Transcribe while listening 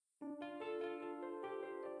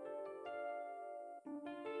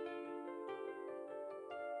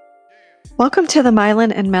Welcome to the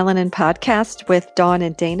Myelin and Melanin podcast with Dawn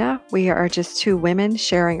and Dana. We are just two women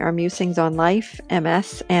sharing our musings on life,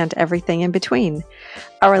 MS, and everything in between.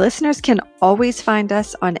 Our listeners can always find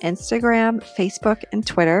us on Instagram, Facebook, and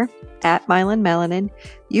Twitter at Myelin Melanin,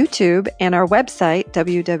 YouTube, and our website,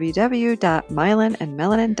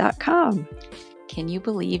 www.myelinandmelanin.com. Can you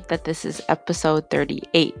believe that this is episode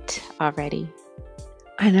 38 already?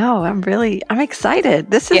 I know. I'm excited.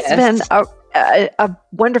 This has been a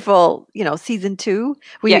wonderful, season 2.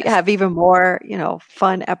 We have even more,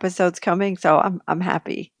 fun episodes coming. So I'm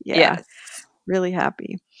happy. Yeah, yes. Really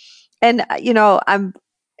happy. And, I'm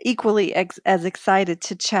equally as excited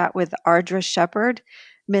to chat with Ardra Shephard,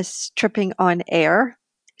 Miss Tripping on Air.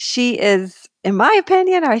 She is, in my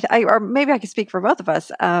opinion, or maybe I can speak for both of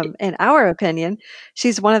us, in our opinion,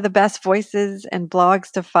 she's one of the best voices and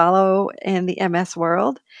blogs to follow in the MS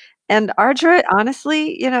world. And Ardra,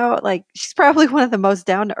 honestly, she's probably one of the most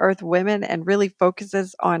down-to-earth women and really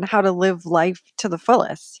focuses on how to live life to the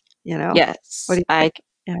fullest, Yes, What do you think?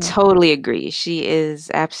 Totally agree. She is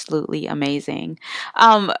absolutely amazing.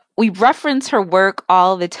 We reference her work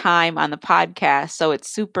all the time on the podcast, so it's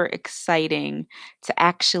super exciting to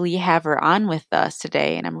actually have her on with us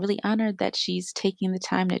today. And I'm really honored that she's taking the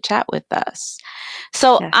time to chat with us.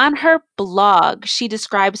 So, on her blog, she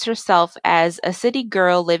describes herself as a city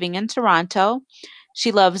girl living in Toronto.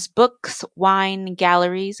 She loves books, wine,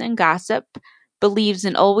 galleries, and gossip, believes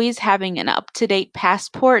in always having an up to date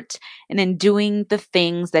passport, and in doing the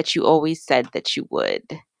things that you always said that you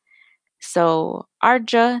would. So,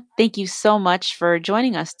 Ardra, thank you so much for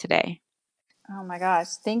joining us today. Oh my gosh.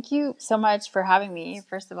 Thank you so much for having me.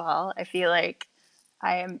 First of all, I feel like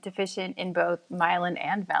I am deficient in both myelin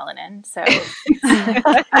and melanin. So it's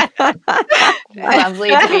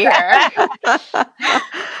lovely to be here.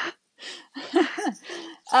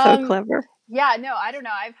 So clever. Yeah, no, I don't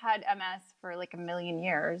know. I've had MS for like a million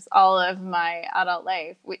years, all of my adult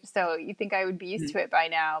life. So you think I would be used to it by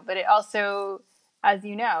now. But it also, as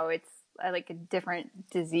you know, it's like a different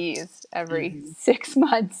disease every 6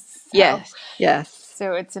 months. So. Yes.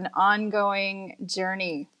 So it's an ongoing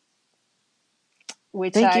journey,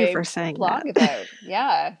 which Thank you for saying blog that. about.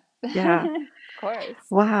 Yeah. Yeah. Of course.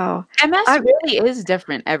 Wow. MS really is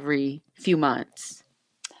different every few months.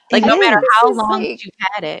 Like no matter how long you've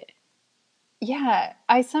had it. Yeah.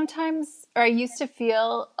 I used to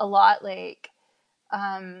feel a lot like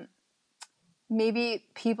maybe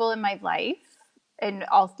people in my life and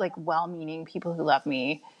also like well-meaning people who love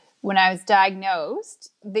me, when I was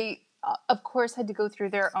diagnosed, they of course had to go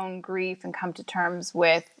through their own grief and come to terms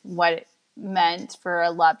with what it meant for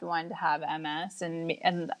a loved one to have MS.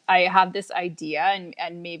 And I have this idea,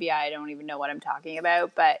 and maybe I don't even know what I'm talking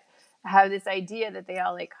about, but I have this idea that they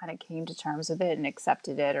all like kind of came to terms with it and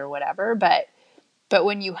accepted it or whatever. But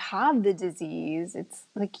when you have the disease, it's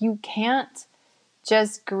like you can't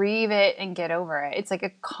just grieve it and get over it. It's like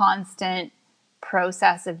a constant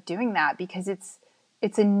process of doing that because it's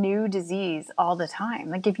a new disease all the time.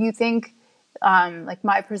 Like if you think, like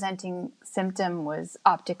my presenting symptom was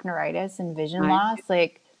optic neuritis and vision loss,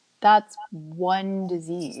 like that's one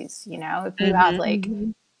disease. If you have like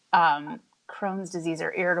Crohn's disease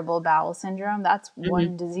or irritable bowel syndrome, that's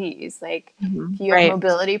one disease. Like if you have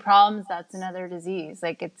mobility problems, that's another disease.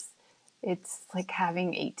 Like it's like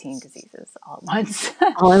having 18 diseases all at once.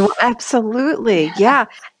 Absolutely. Yeah.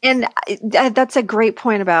 And that's a great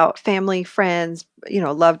point about family, friends,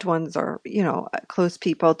 loved ones or, close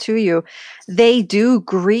people to you. They do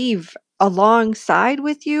grieve alongside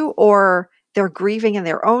with you, or they're grieving in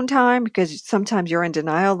their own time, because sometimes you're in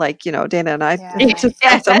denial, like, Dana and I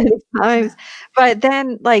discussed so many times. But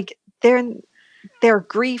then like their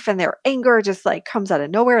grief and their anger just like comes out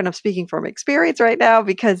of nowhere. And I'm speaking from experience right now,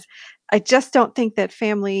 because I just don't think that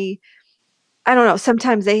family, I don't know,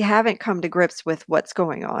 sometimes they haven't come to grips with what's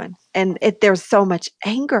going on. And there's so much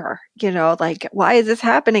anger, like, why is this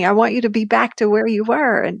happening? I want you to be back to where you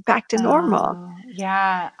were and back to normal.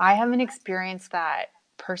 Yeah, I haven't experienced that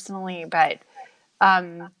personally, but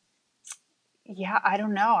yeah, I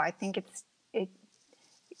don't know. I think it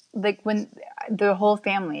like when the whole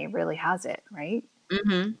family really has it, right?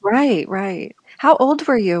 Right. How old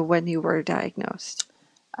were you when you were diagnosed?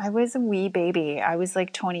 I was a wee baby. I was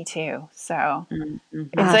like 22. So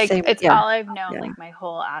it's like, it's all I've known like my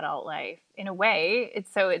whole adult life in a way.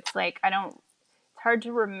 It's like, it's hard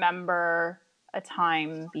to remember a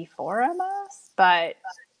time before MS, but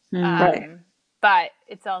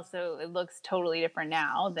it's also, it looks totally different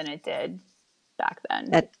now than it did back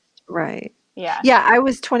then. Right. Yeah. Yeah. I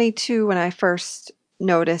was 22 when I first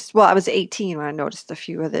noticed, well, I was 18 when I noticed a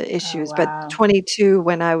few of the Oh, issues, but wow. 22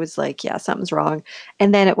 when I was like, yeah, something's wrong.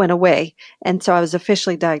 And then it went away. And so I was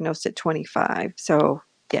officially diagnosed at 25. So,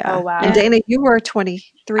 Oh, yeah. And Yeah. wow. Dana, you were I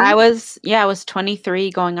 23? was, yeah, I was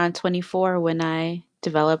 23 going on 24 when I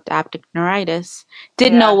developed optic neuritis.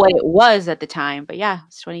 Didn't know Yeah. what it was at the time, but yeah, I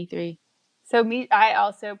was 23. So I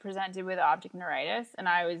also presented with optic neuritis, and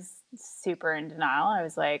I was super in denial. I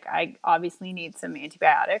was like, I obviously need some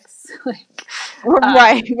antibiotics, like,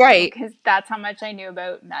 Right, right. because that's how much I knew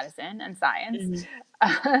about medicine and science.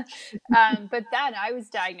 Mhm. But then I was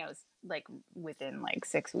diagnosed like within like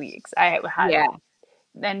 6 weeks. I had, Yeah.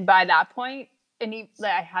 and by that point, like,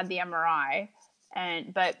 I had the MRI,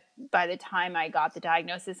 but by the time I got the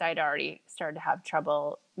diagnosis, I'd already started to have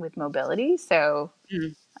trouble with mobility. So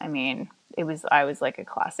Mm. I mean, I was like a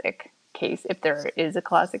classic case, if there is a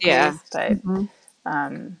classic Yeah. case, but Mhm.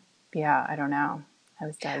 um, yeah, I don't know. I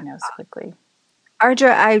was diagnosed quickly.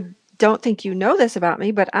 Ardra, I don't think you know this about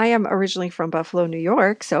me, but I am originally from Buffalo, New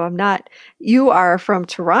York. So I'm not, you are from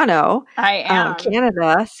Toronto, I am.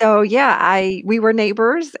 Canada. So yeah, we were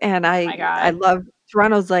neighbors and Oh my I God. love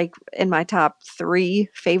Toronto's like in my top three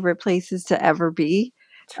favorite places to ever be.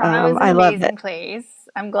 Toronto is an I love it. amazing place.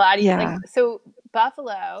 I'm glad you like, Yeah. so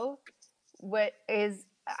Buffalo,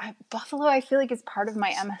 Buffalo, I feel like is part of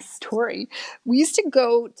my MS story. We used to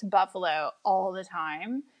go to Buffalo all the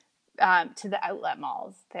time, to the outlet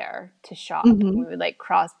malls there to shop. And Hmm. we would like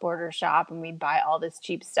cross border shop and we'd buy all this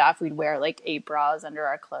cheap stuff. We'd wear like 8 bras under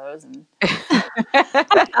our clothes and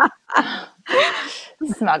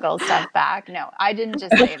smuggle stuff back. No, I didn't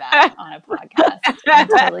just say that on a podcast. I'm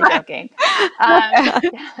totally joking. Um,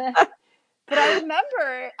 but I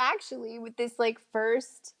remember actually with this like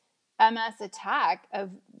first MS attack of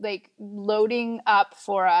like loading up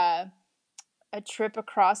for a trip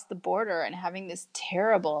across the border and having this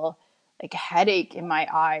terrible like headache in my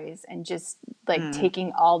eyes and just like Mm.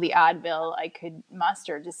 taking all the Advil I could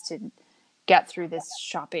muster just to get through this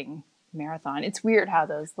shopping marathon. It's weird how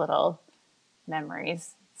those little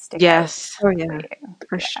memories stick out Yes. Oh for yeah, you.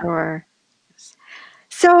 for Yeah. sure.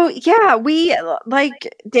 So yeah,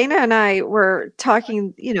 like Dana and I were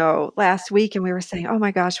talking, last week, and we were saying, "Oh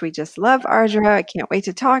my gosh, we just love Ardra. I can't wait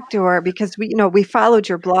to talk to her because we followed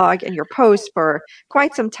your blog and your posts for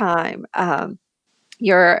quite some time.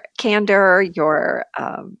 Your candor, your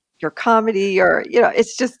comedy,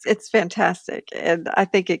 it's fantastic, and I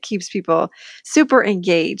think it keeps people super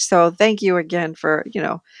engaged. So thank you again for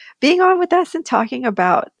being on with us and talking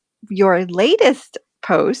about your latest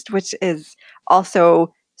post, which is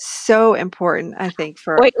also so important, I think,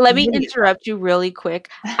 for Wait, let me many of us. interrupt you really quick.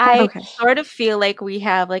 I Okay. sort of feel like we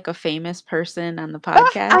have like a famous person on the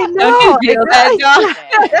podcast. I Don't you know, feel that, Stop Dawn?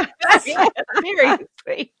 it. yes,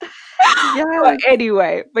 Seriously. But yes,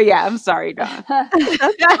 anyway, but yeah, I'm sorry, Dawn.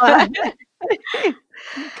 that's fine.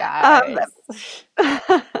 You Um, guys.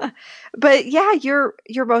 but yeah, your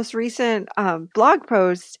most recent blog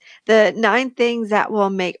post, the nine things that will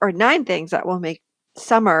make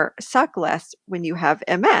summer suck less when you have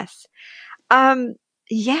MS.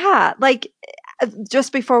 Yeah, like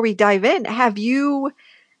just before we dive in, have you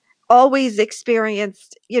always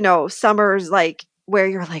experienced, summers like where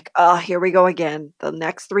you're like, oh, here we go again. The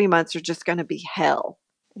next 3 months are just going to be hell.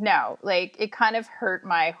 No, like it kind of hurt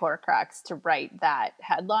my Horcrux to write that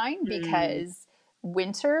headline Mm, because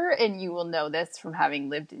winter, and you will know this from having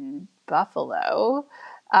lived in Buffalo,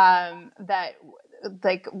 that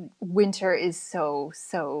like winter is so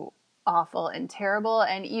awful and terrible.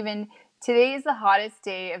 And even today is the hottest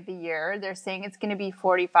day of the year. They're saying it's going to be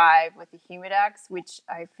 45 with the humidex, which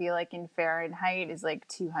I feel like in Fahrenheit is like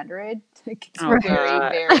 200. Like it's oh Right. very,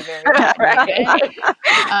 God. very, very hot and Right. humid.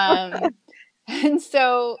 Um, and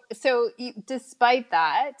despite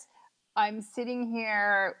that, I'm sitting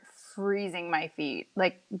here freezing my feet.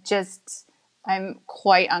 Like just I'm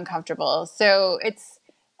quite uncomfortable. So it's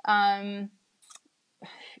um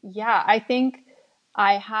yeah, I think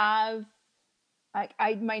I have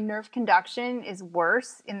my nerve conduction is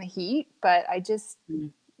worse in the heat, but I just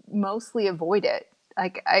Mm, mostly avoid it.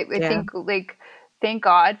 I Yeah. think like thank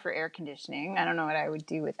God for air conditioning. I don't know what I would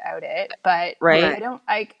do without it, but right? I don't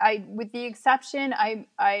I with the exception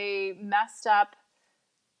I messed up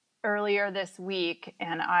earlier this week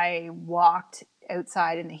and I walked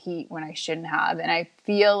outside in the heat when I shouldn't have, and I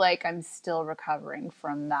feel like I'm still recovering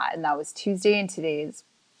from that, and that was Tuesday and today is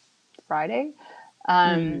Friday.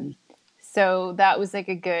 Um Mm, so that was like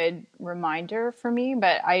a good reminder for me,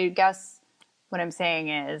 but I guess what I'm saying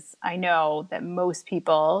is I know that most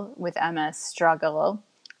people with MS struggle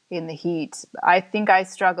in the heat. I think I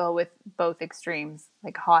struggle with both extremes,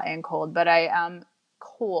 like hot and cold, but I am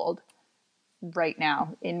cold right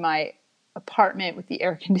now in my apartment with the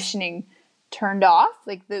air conditioning turned off.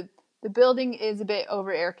 Like the building is a bit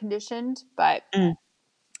over air conditioned, but Mm.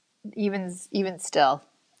 even still,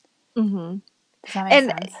 Hmm. does that make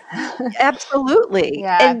And sense? absolutely.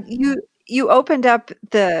 Yeah, And you opened up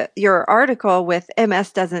your article with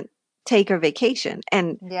MS doesn't take a vacation.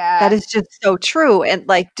 And that yeah, is just so true. And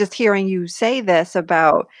like just hearing you say this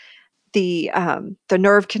about the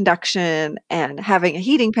nerve conduction and having a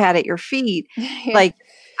heating pad at your feet, yeah, like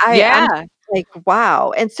I'm Yeah. like,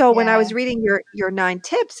 wow. And so when I was yeah, reading your 9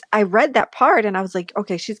 tips, I read that part and I was like,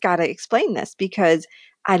 okay, she's got to explain this because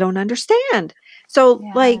I don't understand. So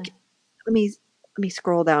yeah, like let me let me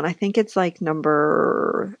scroll down. I think it's like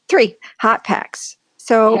number 3, hot packs.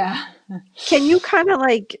 So yeah. can you kind of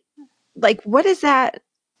like what is that?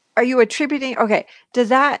 Are you attributing? Okay, does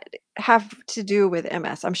that have to do with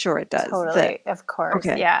MS? I'm sure it does. Totally, of course,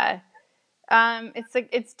 Okay. yeah. It's like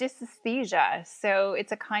it's dysesthesia, so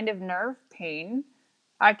it's a kind of nerve pain.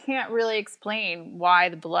 I can't really explain why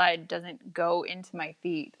the blood doesn't go into my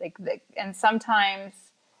feet. And sometimes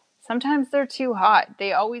they're too hot.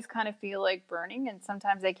 They always kind of feel like burning, and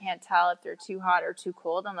sometimes I can't tell if they're too hot or too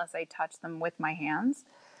cold unless I touch them with my hands.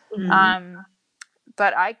 Mhm. Um,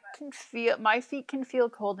 but I can feel my feet can feel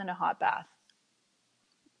cold in a hot bath.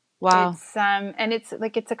 Wow. And it's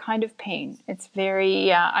like it's a kind of pain. It's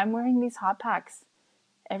very I'm wearing these hot packs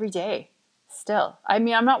every day still. I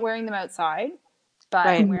mean, I'm not wearing them outside, but I'm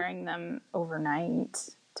Right. Mhm. wearing them overnight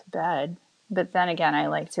to bed. But then again, I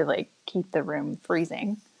like to like keep the room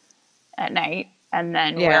freezing at night and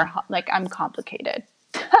then Yeah. like I'm complicated.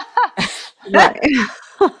 Right.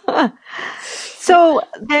 So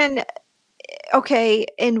then, okay,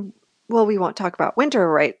 and well, we won't talk about winter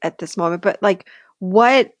right at this moment, but like,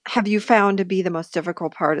 what have you found to be the most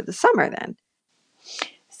difficult part of the summer then?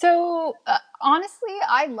 So, honestly,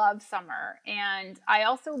 I love summer and I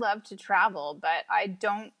also love to travel, but I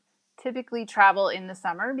don't typically travel in the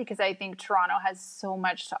summer because I think Toronto has so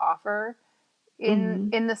much to offer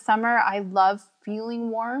Mhm. in the summer. I love feeling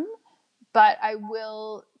warm, but I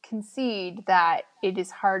will concede that it is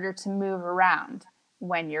harder to move around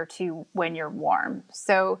when you're warm.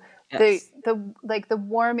 So Yes. the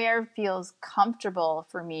warm air feels comfortable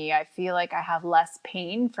for me. I feel like I have less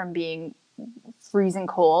pain from being freezing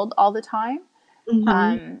cold all the time. Mhm.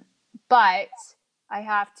 Um, but I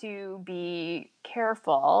have to be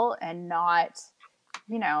careful and not,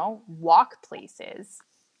 walk places,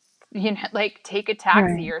 like take a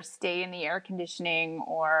taxi Right. or stay in the air conditioning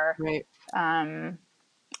or, Right. um,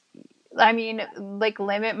 I mean, like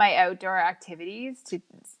limit my outdoor activities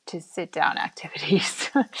to sit down activities.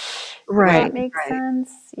 Does that Right, Right. make right.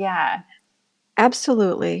 sense? Yeah.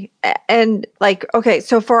 Absolutely. And like, okay,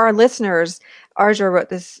 so for our listeners, Ardra wrote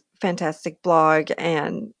this fantastic blog.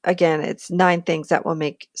 And again, it's 9 things that will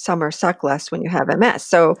make summer suck less when you have MS.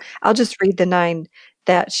 So I'll just read the 9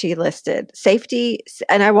 that she listed. Safety,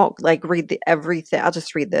 and I won't like read the everything. I'll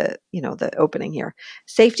just read the opening here.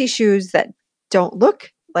 Safety shoes that don't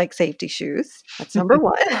look like safety shoes. That's number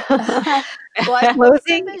 1. Well, I posted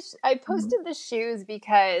Clothing. this. I Mhm. posted the shoes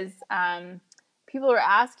because people were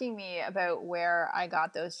asking me about where I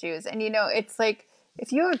got those shoes, and it's like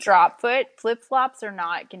if you have drop foot, flip flops are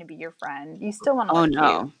not going to be your friend. You still want to Oh look cute,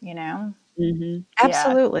 no. you know? Mhm. Yeah,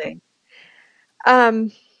 Absolutely.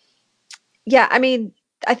 Um, Yeah, I mean,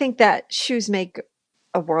 I think that shoes make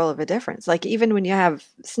a world of a difference. Like even when you have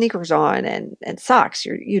sneakers on and socks,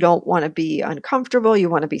 you don't want to be uncomfortable. You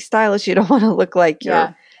want to be stylish. You don't want to look like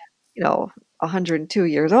you're, yeah. 102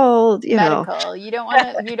 years old. Medical. You don't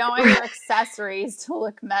want to. You don't want your accessories to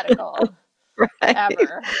look medical Right,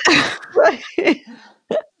 ever. right.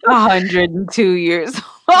 102 years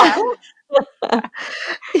Yeah, old.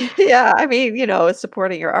 Yeah, I mean,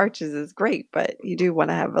 supporting your arches is great, but you do want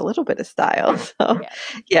to have a little bit of style. So, yeah.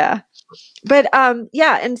 yeah. But,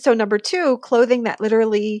 yeah, and so number 2, clothing that's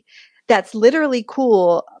literally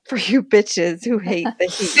cool for you bitches who hate the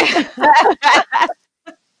heat.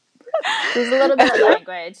 There's a little bit of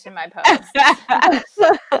language in my posts.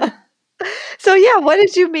 So, yeah, what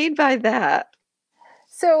did you mean by that?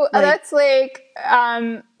 So Like that's like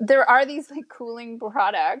there are these like cooling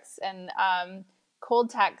products, and Cold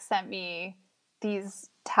Tech sent me these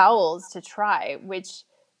towels to try, which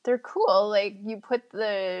they're cool. Like you put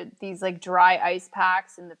these like dry ice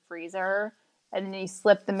packs in the freezer, and then you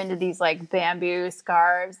slip them into these like bamboo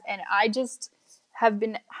scarves, and I just have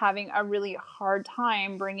been having a really hard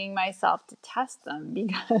time bringing myself to test them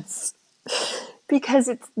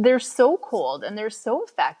because they're so cold and they're so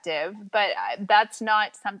effective, but that's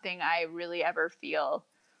not something I really ever feel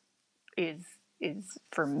is is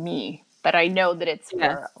for me. but I know that it's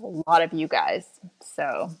Yeah. for a lot of you guys.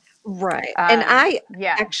 So, Right. And I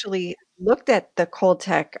yeah, actually looked at the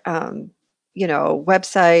Coldtech,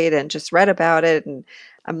 website and just read about it. And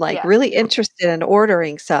I'm like yeah. really interested in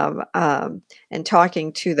ordering some and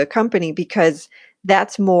talking to the company because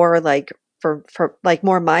that's more like for like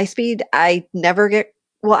more my speed. I never get,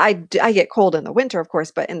 well, I get cold in the winter, of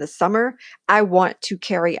course, but in the summer, I want to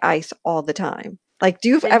carry ice all the time. Like, do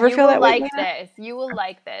you So ever you feel will that way, like Dana? this. You will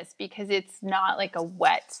like this because it's not like a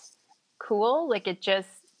wet cool. Like it just,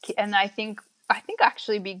 and I think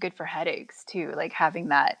actually be good for headaches too. Like having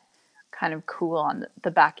that kind of cool on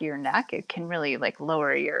the back of your neck, it can really like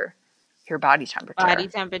lower your body Body temperature.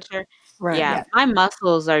 temperature. Yeah, Right. Yeah, my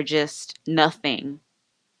muscles are just nothing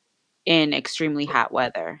in extremely hot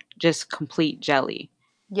weather. Just complete jelly.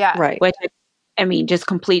 yeah. Right. Which I mean, just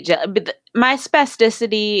complete jelly. But my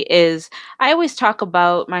spasticity is. I always talk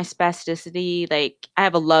about my spasticity. Like I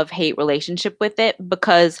have a love-hate relationship with it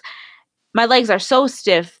because my legs are so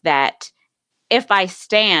stiff that if I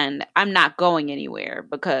stand, I'm not going anywhere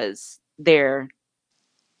because they're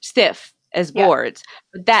stiff as Yeah. boards.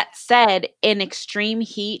 But that said, in extreme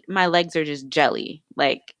heat, my legs are just jelly.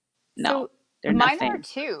 Like, no, So they're mine are nothing.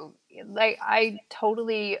 too. Like I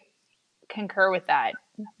totally concur with that.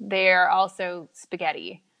 They're also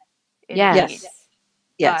spaghetti in the heat. Yes. Yes.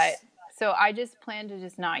 But Yes. so I just plan to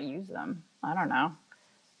just not use them. I don't know.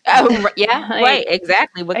 Yeah, right, Like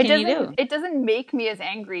exactly. What it can you doesn't do? it doesn't make me as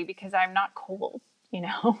angry because I'm not cold, you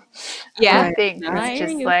know. I Yeah, Right. think no, I it's hear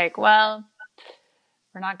just you. like, well,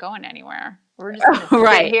 we're not going anywhere. We're just gonna sit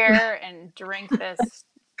Right, here and drink this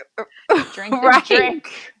right,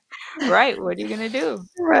 drink. right. What are you gonna do?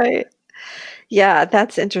 Right. Yeah,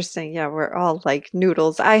 that's interesting. Yeah, we're all like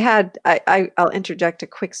noodles. I'll interject a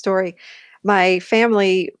quick story. My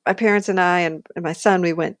family, my parents and my son,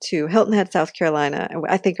 we went to Hilton Head, South Carolina. And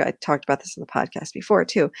I think I talked about this in the podcast before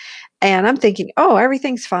too. And I'm thinking, oh,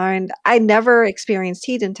 everything's fine. I never experienced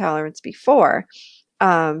heat intolerance before.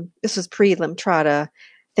 This was pre-Limtrada. I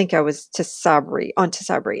think I was on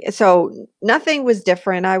Tisabri. So nothing was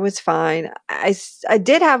different. I was fine. I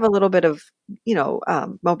did have a little bit of,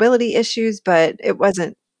 mobility issues, but it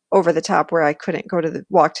wasn't over the top where I couldn't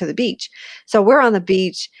walk to the beach. So we're on the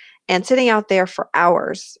beach and sitting out there for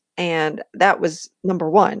hours. And that was number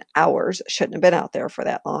one, hours. Shouldn't have been out there for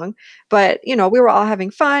that long. But, we were all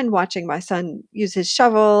having fun watching my son use his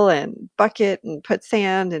shovel and bucket and put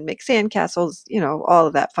sand and make sand castles, all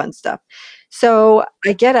of that fun stuff. So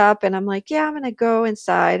I get up and I'm like, yeah, I'm going to go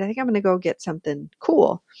inside. I think I'm going to go get something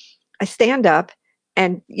cool. I stand up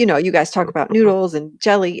and, you guys talk about noodles and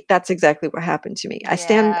jelly. That's exactly what happened to me. I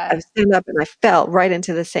Yeah. stand up and I fell right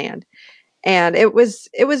into the sand. And it was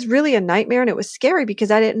really a nightmare and it was scary because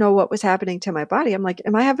I didn't know what was happening to my body. I'm like,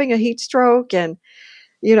 am I having a heat stroke? And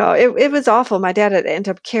it was awful. My dad had ended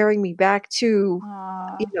up carrying me back to,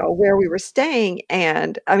 Aw. where we were staying.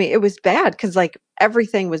 And I mean, it was bad because like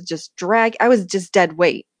everything was just I was just dead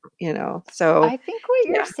weight. So I think what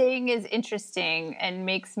you're yeah. saying is interesting and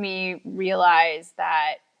makes me realize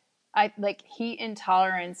that I like heat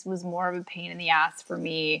intolerance was more of a pain in the ass for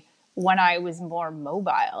me when I was more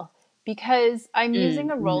mobile because I'm using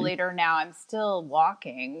a Mm-hmm. rollator now. I'm still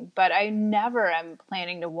walking, but I never am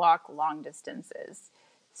planning to walk long distances.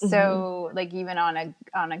 Hmm. So like even on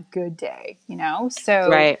a good day, you know? So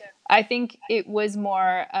Right. I think it was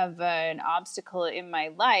more of an obstacle in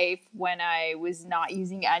my life when I was not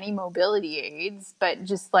using any mobility aids, but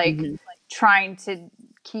just like Hmm. trying to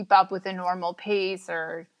keep up with a normal pace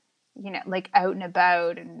or, like out and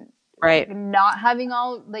about and like Right. not having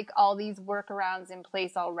all these workarounds in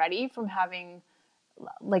place already from having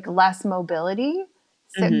like less mobility.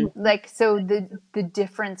 So Hmm. the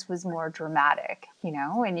difference was more dramatic,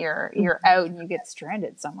 and you're out and you get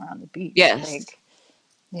stranded somewhere on the beach. Yes, Like,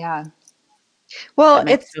 yeah, Well, that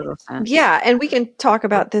makes it's total sense. yeah, and we can talk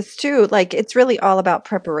about this too. Like it's really all about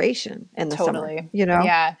preparation in the summer, totally. you know?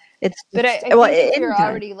 Yeah. It's But just I well, think if you're anytime.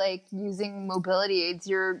 already like using mobility aids,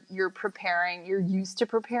 you're preparing, you're used to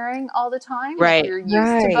preparing all the time. Like Right. you're used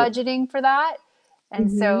to Right. budgeting for that. And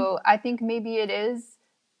Mhm. so I think maybe it is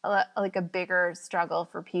like a bigger struggle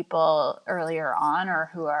for people earlier on or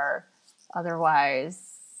who are otherwise,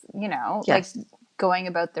 like Yes. going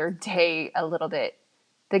about their day a little bit.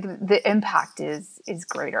 The impact is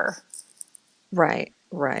greater. Right.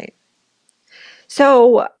 Right.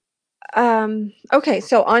 So, okay,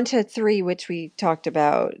 so on to 3, which we talked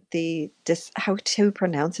about, the how to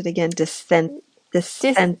pronounce it again? Dys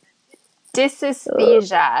Descent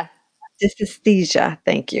dysesthesia. dysesthesia.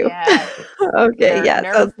 Thank you. Yeah, it's Okay, yeah, so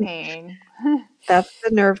nerve pain. that's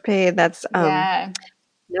the nerve pain. That's, Yeah.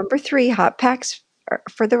 number 3, hot packs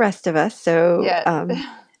for the rest of us. So Yeah.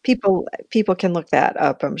 people can look that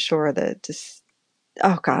up. I'm sure that just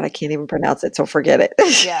oh God, I can't even pronounce it, so forget it.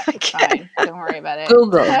 Yeah, I it's can't. fine. Don't worry about it.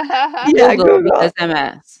 Google. Yeah, Google Google. because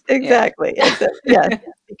MS. Yeah. Exactly. Yes,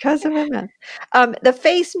 because of MS. The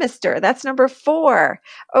face mister, that's number 4.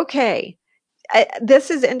 Okay. This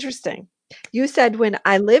is interesting. You said when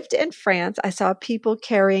I lived in France, I saw people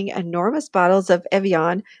carrying enormous bottles of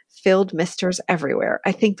Evian filled misters everywhere.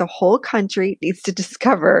 I think the whole country needs to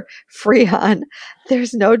discover Freon.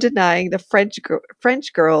 There's no denying the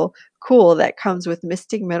French girl cool that comes with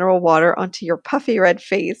misting mineral water onto your puffy red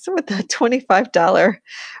face with a $25.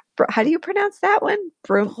 How do you pronounce that one?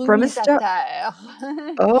 Brumista? Brumisateur.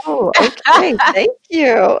 Oh, okay. Thank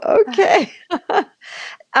you. Okay.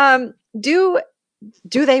 Um, do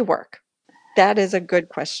do they work? That is a good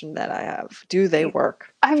question that I have. Do they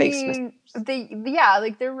work? I Face mean, misters. yeah,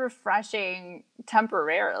 like they're refreshing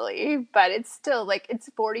temporarily, but it's still like it's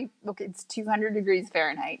 40, look, it's 200 degrees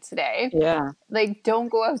Fahrenheit today. Yeah. Like, don't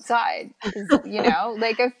go outside because,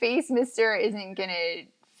 like a face mister isn't going to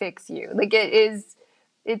fix you. Like,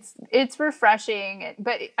 it's refreshing.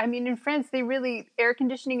 But I mean, in France, air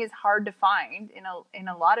conditioning is hard to find in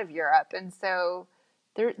a lot of Europe. And so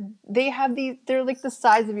they're, they're like the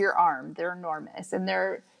size of your arm. They're enormous and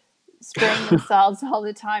they're, spraying themselves all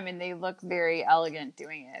the time and they look very elegant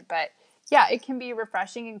doing it. But yeah, it can be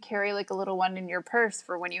refreshing and carry like a little one in your purse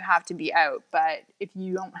for when you have to be out. But if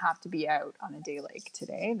you don't have to be out on a day like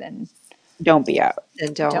today, then Don't be out.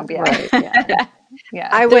 And don't don't, be out. right. Yeah. Yeah.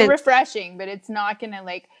 I They're went, refreshing, but it's not going to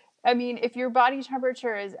like, I mean, if your body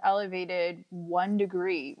temperature is elevated 1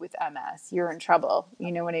 degree with MS, you're in trouble.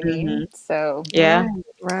 You know what I mean? Hmm. So Yeah.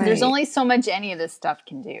 right, there's right. only so much any of this stuff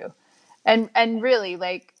can do. And really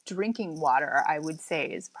like drinking water, I would say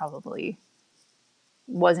is probably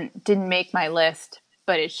didn't make my list,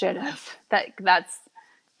 but it should have. That's,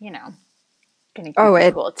 you know, going to Oh, keep you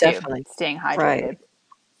it cool too, definitely. staying Right. hydrated.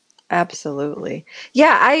 Absolutely.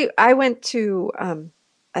 Yeah, I went to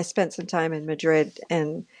I spent some time in Madrid,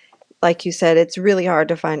 and like you said, it's really hard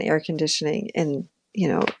to find air conditioning in,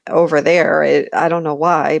 over there. I don't know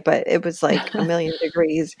why, but it was like a million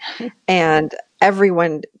degrees. And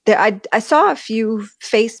everyone there, I saw a few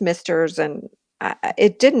face misters, and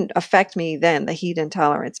it didn't affect me then, the heat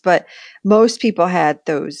intolerance, but most people had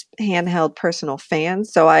those handheld personal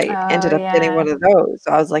fans, so I Oh ended up getting yeah. one of those.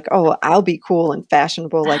 So I was like, oh, I'll be cool and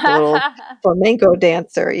fashionable like a little flamenco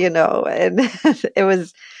dancer, and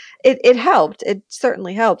it helped. It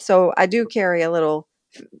certainly helped. So I do carry a little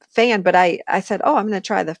fan, but I said, oh, I'm going to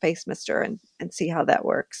try the face mister and see how that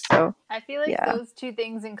works. So I feel like yeah. those two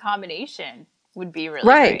things in combination would be really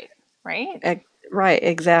Right. great, right? Right,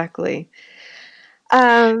 exactly.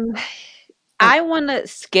 Um, and I want to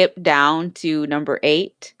skip down to number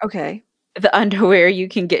 8, okay. the underwear you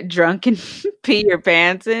can get drunk and pee your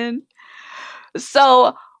pants in.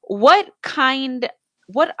 So, what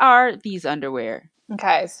are these underwear?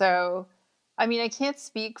 Okay, so I mean, I can't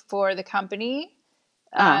speak for the company,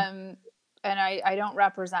 Uh, um, and I don't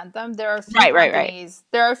represent them. right, right, right.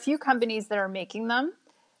 There are a few companies that are making them,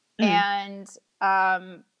 Mm, and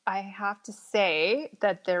I have to say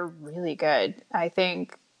that they're really good. I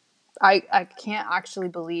think I can't actually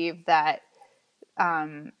believe that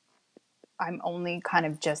um, I'm only kind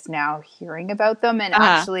of just now hearing about them and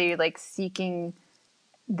uh-huh, actually like seeking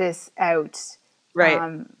this out, right,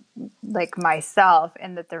 um, like myself,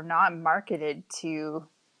 and that they're not marketed to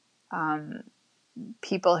um,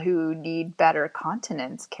 people who need better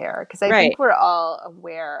continence care. Because I right, think we're all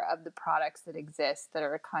aware of the products that exist that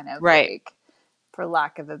are kind of right. like, for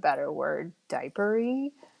lack of a better word,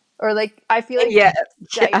 diapery. Or like I feel like Yeah,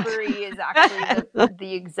 yeah, diapery is actually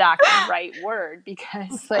the exact right word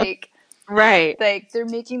because right. they're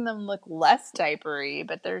making them look less diapery,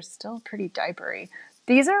 but they're still pretty diapery.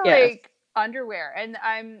 These are Yes. like underwear, and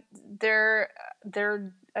they're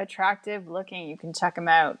attractive looking. You can check them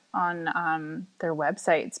out on their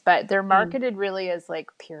websites, but they're Mm, marketed really as like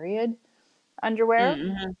period underwear.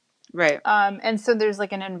 mhm, right, And so there's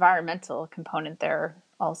like an environmental component there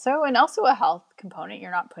also, and also a health component.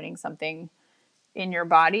 You're not putting something in your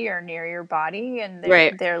body or near your body, and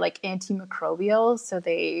right. they're like antimicrobial, so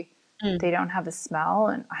Mm. they don't have a smell.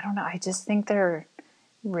 And I don't know, I just think they're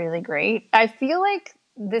really great. I feel like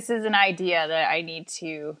this is an idea that I need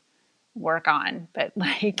to work on, but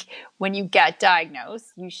like when you get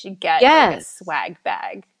diagnosed, you should get like a Yes, swag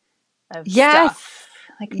bag of Yes. stuff.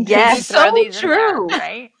 Like maybe Yes. so throw these in there, true.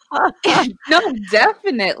 right? No,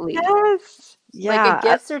 definitely. Yes. Like a Yeah.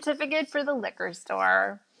 gift certificate for the liquor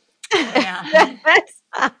store. And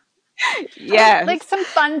Like Yes. some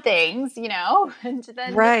fun things, and then just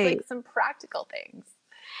like Right, some practical things.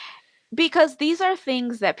 Because these are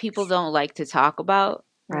things that people don't like to talk about,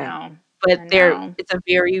 right. No, but I know. it's a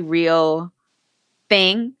very real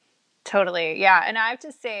thing. Totally. Yeah. And I have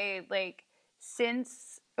to say, like,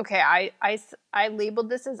 okay, I labeled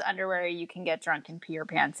this as underwear you can get drunk and pee your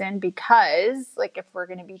pants in because, like, if we're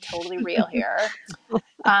going to be totally real here,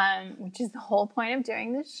 which is the whole point of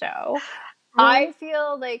doing this show, I Right.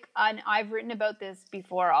 feel like, and I've written about this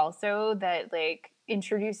before also, that like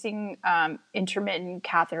introducing intermittent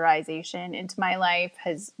catheterization into my life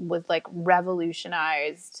was like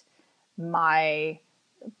revolutionized my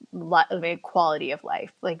my quality of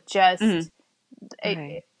life. Like Mhm, just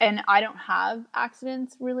Right. and I don't have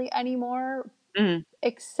accidents really anymore, mhm.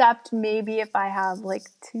 except maybe if I have like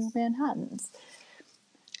two Manhattans.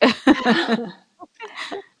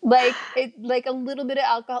 Like it, like a little bit of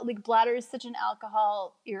alcohol, like bladder is such an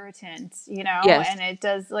alcohol irritant, Yes. and it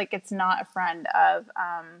does, like, it's not a friend of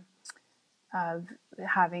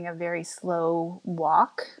having a very slow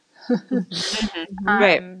walk. Mhm, Mhm. mhm.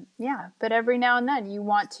 Right. Yeah, but every now and then you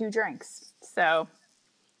want two drinks, so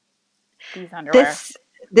these underwear. This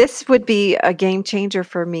this would be a game changer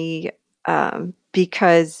for me,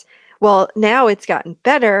 because well, now it's gotten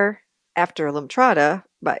better after Limtrada,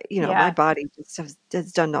 but, my Yeah, body just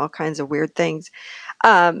has done all kinds of weird things,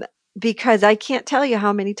 um, because I can't tell you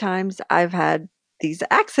how many times I've had these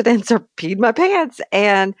accidents or peed my pants,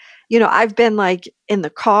 and, I've been, like, in the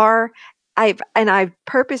car, I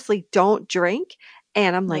purposely don't drink,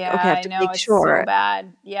 and I'm like, yeah, "Okay, I have I to know, make it's so sure."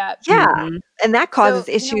 bad. Yeah. Yeah, Mhm. and that So causes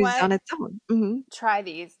you know issues what? on its own. Mhm. Try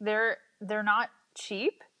these. They're not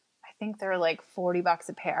cheap. I think they're like $40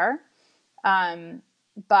 a pair. Um,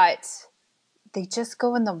 but they just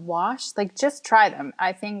go in the wash. Like, just try them.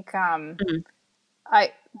 I think Mhm.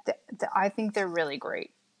 I I think they're really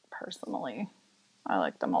great. Personally, I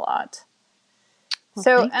like them a lot. Well,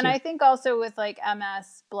 So, thank and you. I think also with like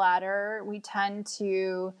MS bladder, we tend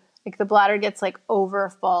to, like, the bladder gets like over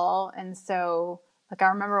full. And so, like, I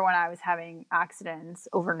remember when I was having accidents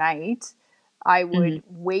overnight, I Mhm. would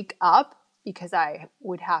wake up because I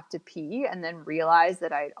would have to pee and then realize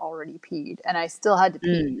that I'd already peed and I still had to Mm,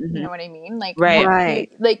 pee. You mhm. know what I mean? Like, Right.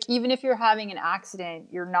 Right, like even if you're having an accident,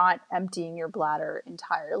 you're not emptying your bladder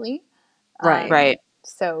entirely. right. Right.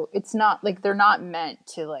 So it's not like they're not meant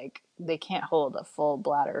to, like, they can't hold a full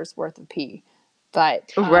bladder's worth of pee.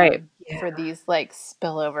 But Right. Yeah, for these like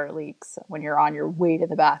spillover leaks when you're on your way to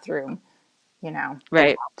the bathroom, you know, it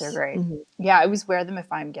Right. they're helps. great. Mhm. Yeah, I always wear them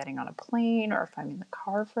if I'm getting on a plane or if I'm in the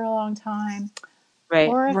car for a long time Right.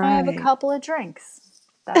 or if I have a Right. couple of drinks.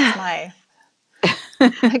 That's my,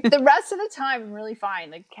 like, the rest of the time I'm really fine.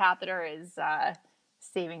 The catheter is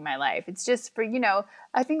saving my life. It's just for,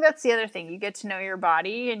 I think that's the other thing. You get to know your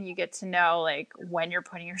body and you get to know, like, when you're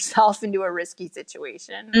putting yourself into a risky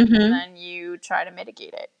situation, and Mhm. then you try to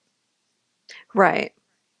mitigate it. Right.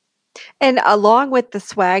 And along with the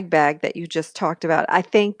swag bag that you just talked about, I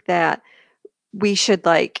think that we should,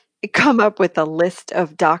 like, come up with a list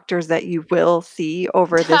of doctors that you will see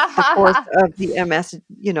over the course of the MS,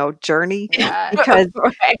 journey, Yeah. because,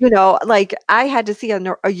 Right. like, I had to see a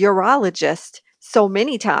urologist so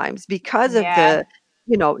many times because of Yeah. the,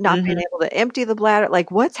 not being Mhm. able to empty the bladder,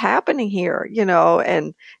 like, "What's happening here?"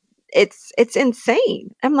 And it's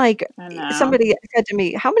insane. I'm like, I know. somebody said to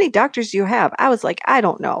me, "How many doctors do you have?" I was like, "I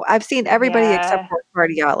don't know. I've seen everybody except Yeah. for a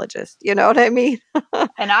cardiologist." You know what I mean?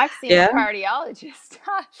 And I've seen a Yeah. cardiologist.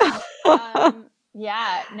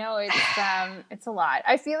 Yeah, no, it's a lot.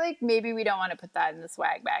 I feel like maybe we don't want to put that in the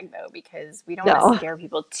swag bag though, because we don't want to No. scare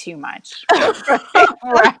people too much. Right.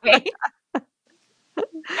 Right.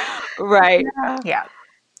 Right. Yeah. Yeah.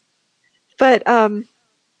 But,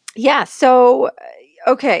 yeah, so,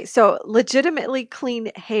 okay, so legitimately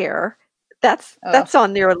clean hair, Ugh. that's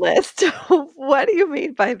on your list. What do you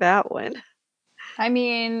mean by that one? I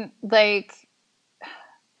mean, like,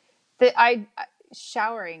 the I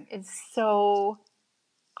showering is so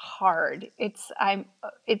hard. It's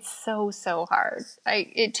so hard.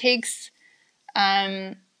 It takes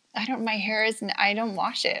I don't my hair isn't I don't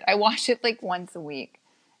wash it. I wash it like once a week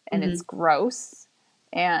and it's Mhm. gross.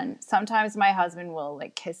 And sometimes my husband will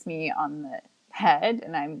like kiss me on the head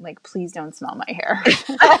and I'm like, please don't smell my hair.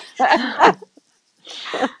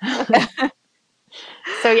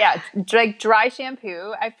 So yeah, like dry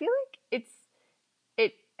shampoo, I feel like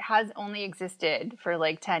it has only existed for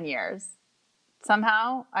like 10 years.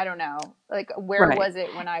 Somehow, I don't know. Like, where Right, was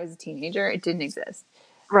it when I was a teenager? It didn't exist.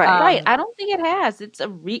 right. Right. Um, I don't think it has. It's a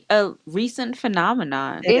recent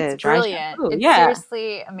phenomenon. It it's is. Dry brilliant. shampoo. It's Yeah.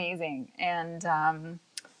 seriously amazing. And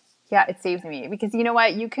Yeah, it saves me because you know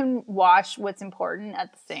what? You can wash what's important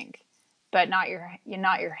at the sink, but not your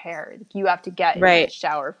hair. You have to get into the Right.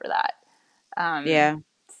 shower for that. Um, Yeah.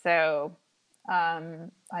 so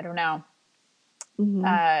I don't know.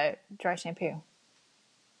 Mhm. Dry shampoo.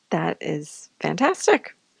 That is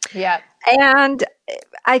fantastic. Yeah. And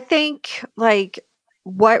I think like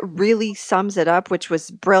what really sums it up, which was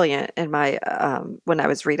brilliant in my when I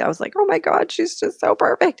was reading, I was like, oh my God, she's just so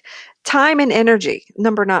perfect. Time and energy,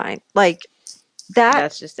 number 9. Like that,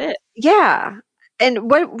 That's just it. yeah. And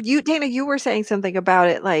what you, Dana, you were saying something about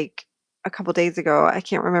it like a couple days ago. I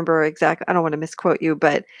can't remember exactly. I don't want to misquote you,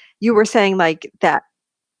 but you were saying like that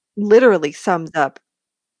literally sums up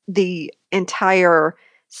the entire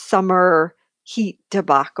summer heat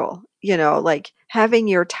debacle, like having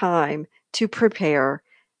your time to prepare,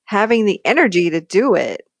 having the energy to do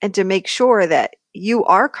it, and to make sure that you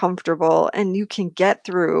are comfortable and you can get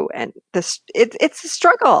through. And it's a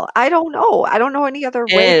struggle. I don't know. I don't know any other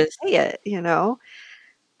It way to is. say it.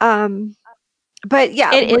 Um, but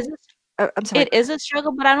yeah, It is. I'm sorry. It is a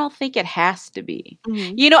struggle, but I don't think it has to be.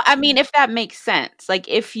 Mhm. I mean, if that makes sense. Like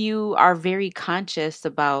if you are very conscious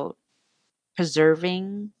about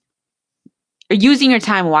preserving or using your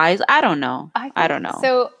time wise, I don't know. I I think don't know.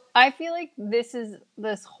 so. I feel like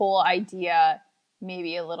this whole idea,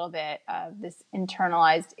 maybe a little bit of this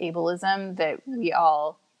internalized ableism that we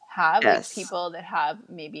all have, like Yes. people that have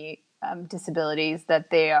maybe disabilities that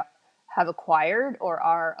they have acquired or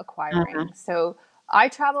are Uh-huh. acquiring. So I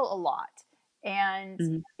travel a lot, and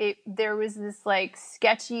Mhm. there was this like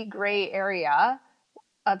sketchy gray area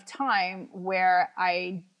of time where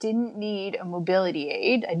I didn't need a mobility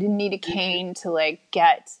aid. I didn't need a cane to like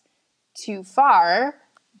get too far,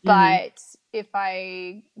 Mhm.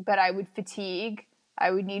 but I would fatigue.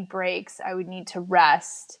 I would need breaks. I would need to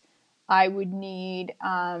rest. I would need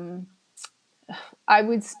I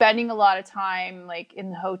was spending a lot of time like in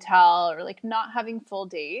the hotel or like not having full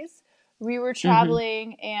days. We were Mhm.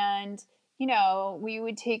 traveling and we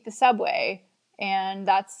would take the subway, and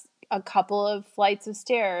that's a couple of flights of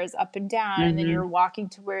stairs up and down, and then Mhm. you're walking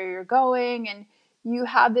to where you're going, and you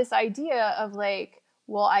have this idea of like,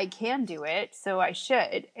 well, I can do it, so I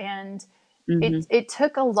should. And it Mhm. it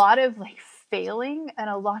took a lot of like failing and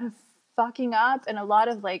a lot of fucking up and a lot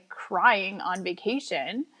of like crying on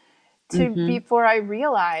vacation to Mhm. before I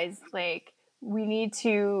realized like we need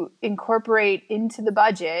to incorporate into the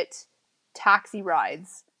budget taxi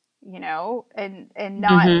rides, and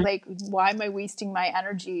not Mhm. like, why am I wasting my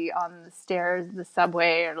energy on the stairs, the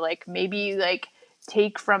subway, or like maybe like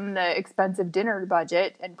take from the expensive dinner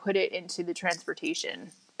budget and put it into the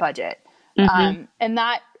transportation budget. Mhm. And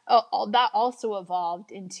that also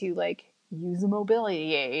evolved into like use a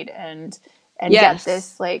mobility aid and get Yes.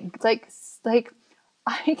 this like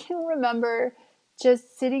I can remember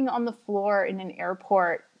just sitting on the floor in an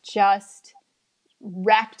airport, just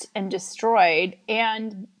wrecked and destroyed,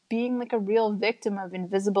 and being like a real victim of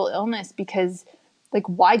invisible illness because, like,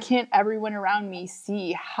 why can't everyone around me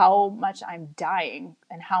see how much I'm dying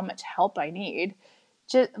and how much help I need?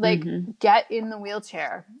 Just like Mhm. get in the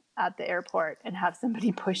wheelchair at the airport and have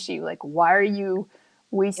somebody push you. Like, why are you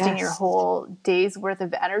wasting your Yes. whole day's worth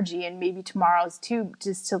of energy and maybe tomorrow's too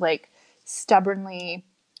just to like stubbornly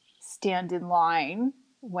stand in line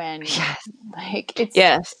when Yes. like it's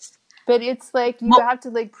Yes. but it's like you Well, have to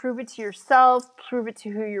like prove it to yourself, prove it to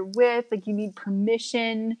who you're with, like you need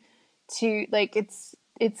permission to like it's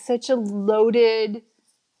such a loaded,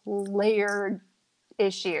 layered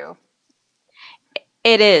issue.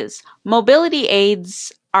 it is. Mobility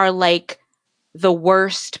aids are like the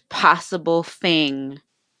worst possible thing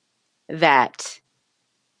that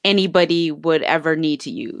anybody would ever need to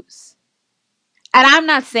use. And I'm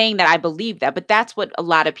not saying that I believe that, but that's what a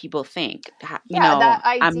lot of people think. Yeah, that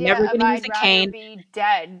I'm idea never of going to use I'd a rather cane. be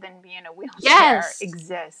dead than be in a wheelchair Yes.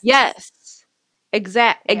 exists. Yes.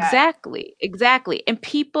 Yeah. Exactly. Exactly. And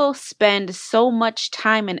people spend so much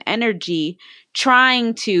time and energy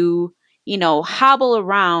trying to, hobble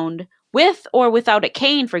around with or without a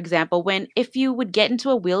cane, for example, when if you would get into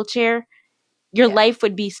a wheelchair, your Yeah. life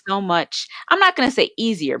would be so much, I'm not going to say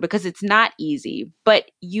easier because it's not easy,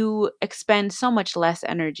 but you expend so much less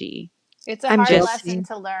energy. It's a I'm hard Just, lesson guilty.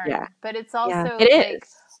 to yeah, learn, but it's Yeah. also it like,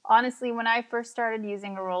 is. honestly, when I first started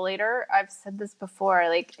using a rollator, I've said this before,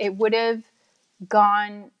 like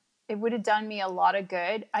gone, it would have done me a lot of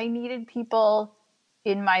good. I needed people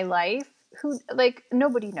in my life who, like,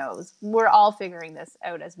 nobody knows. We're all figuring this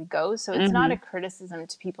out as we go. So it's not a Mhm. criticism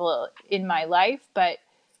to people in my life, but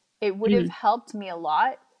it would have Mhm. helped me a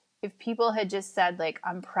lot if people had just said, like,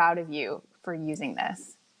 I'm proud of you for using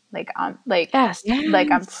this. Yes.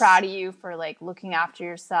 Like I'm Yes. proud of you for like looking after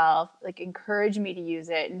yourself, like encourage me to use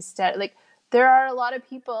it instead. Like there are a lot of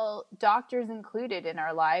people, doctors included in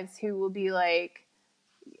our lives, who will be like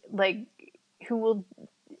who will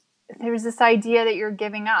there's this idea that you're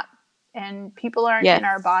giving up, and people aren't Yes. in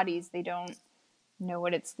our bodies, they don't know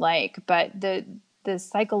what it's like. But the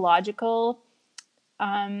psychological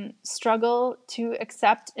struggle to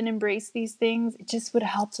accept and embrace these things, it just would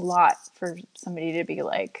have helped a lot for somebody to be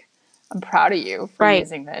like, I'm proud of you for Right.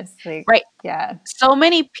 using this. Like, Right. yeah, So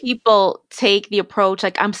many people take the approach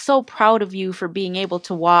like, I'm so proud of you for being able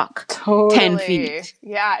to walk 10 totally. feet.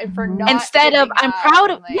 Yeah. And for Mhm. not Instead of, giving I'm up proud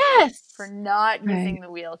of, and like for yes. not Right. using the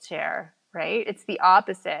wheelchair, right? It's the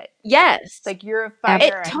opposite. Yes. Like, you're a It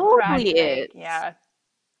fighter. I'm proud. totally Like, is. yeah.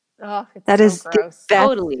 Oh, it's That so is the gross. best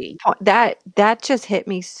Totally. point. That just hit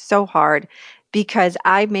me so hard because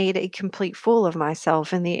I made a complete fool of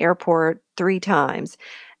myself in the airport 3 times.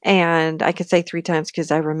 And I could say 3 times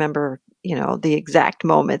because I remember, the exact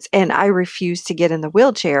moments. And I refused to get in the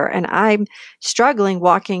wheelchair. And I'm struggling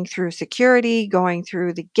walking through security, going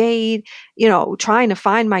through the gate, trying to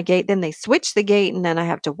find my gate. Then they switch the gate and then I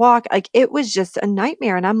have to walk. Like it was just a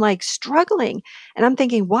nightmare. And I'm like struggling. And I'm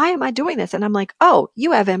thinking, why am I doing this? And I'm like, oh,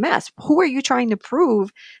 you have MS. Who are you trying to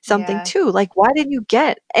prove something Yeah. to? Like, why didn't you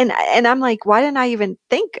get? And I'm like, why didn't I even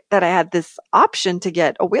think that I had this option to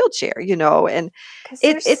get a wheelchair? And Because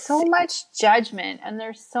it there's it's so much judgment and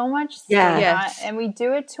there's so much yeah, stigma, Yes. and we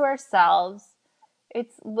do it to ourselves.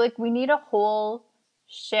 It's like we need a whole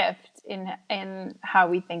shift in how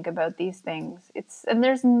we think about these things. And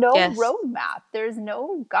there's no Yes. roadmap, there's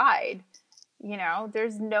no guide,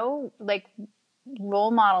 there's no like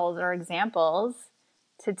role models or examples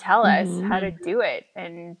to tell us mhm, how to Mhm. do it.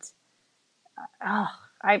 And oh,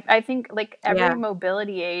 I think like every Yeah.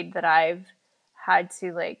 mobility aid that I've had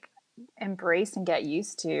to like embrace and get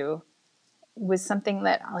used to was something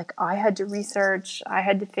that like I had to research, I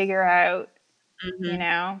had to figure out, you Hmm.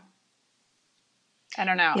 know. I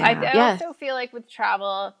don't know. I yeah, I Yes. also feel like with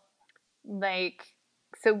travel, like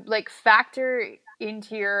so like factor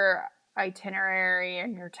into your itinerary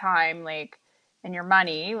and your time, like, and your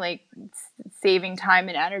money, like saving time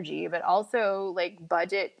and energy, but also like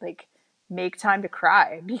budget, like make time to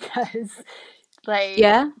cry because like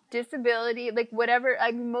Yeah. disability, like whatever,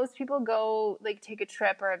 I mean, most people go like take a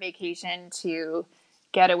trip or a vacation to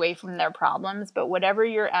get away from their problems, but whatever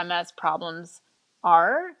your MS problems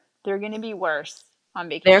are, they're going to be worse on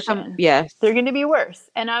There come, vacation. They're yes. going to be worse.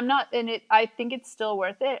 And I'm not, and it, I think it's still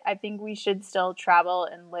worth it. I think we should still travel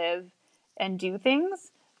and live and do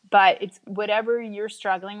things, but it's whatever you're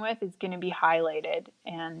struggling with is going to be highlighted.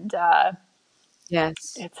 And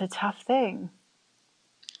Yes. it's a tough thing.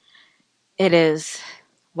 It is.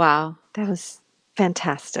 Wow. that was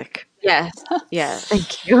fantastic. Yes. Yes.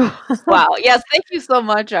 Thank you. Wow. Yes. Thank you so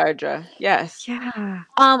much, Ardra. Yes. Yeah,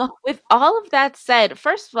 With all of that said,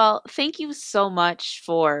 first of all, thank you so much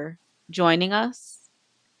for joining us.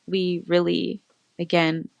 We really,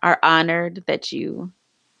 again, are honored that you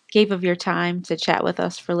gave of your time to chat with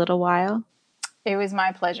us for a little while. It was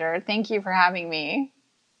my pleasure. Thank you for having me.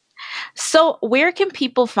 So, where can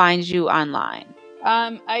people find you online?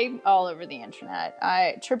 I'm all over the internet.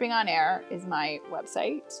 Tripping on Air is my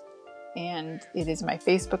website, and it is my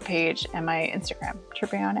Facebook page and my Instagram.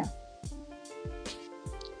 Tripping on Air.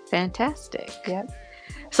 Fantastic. Yep.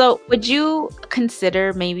 So, would you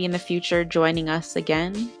consider maybe in the future joining us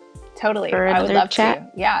again Totally. for I would another love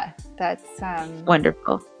chat? to. Yeah. That's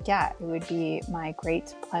Wonderful. yeah, it would be my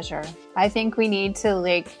great pleasure. I think we need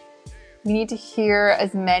to hear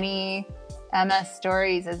as many MS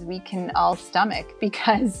stories as we can all stomach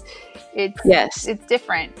because Yes. it's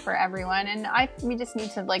different for everyone, and we just need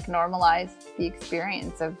to like normalize the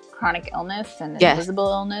experience of chronic illness and Yes. invisible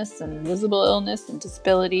illness and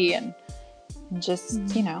disability, and just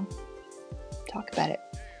talk about it.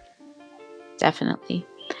 Definitely.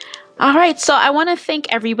 All right, so I want to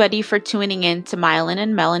thank everybody for tuning in to Myelin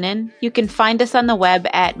and Melanin. You can find us on the web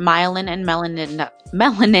at melanin.com,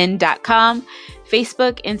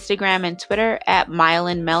 Facebook, Instagram, and Twitter at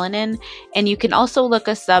Myelin Melanin, and you can also look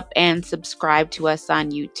us up and subscribe to us on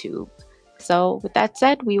YouTube. So with that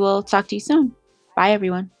said, we will talk to you soon. Bye,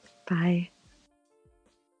 everyone. bye.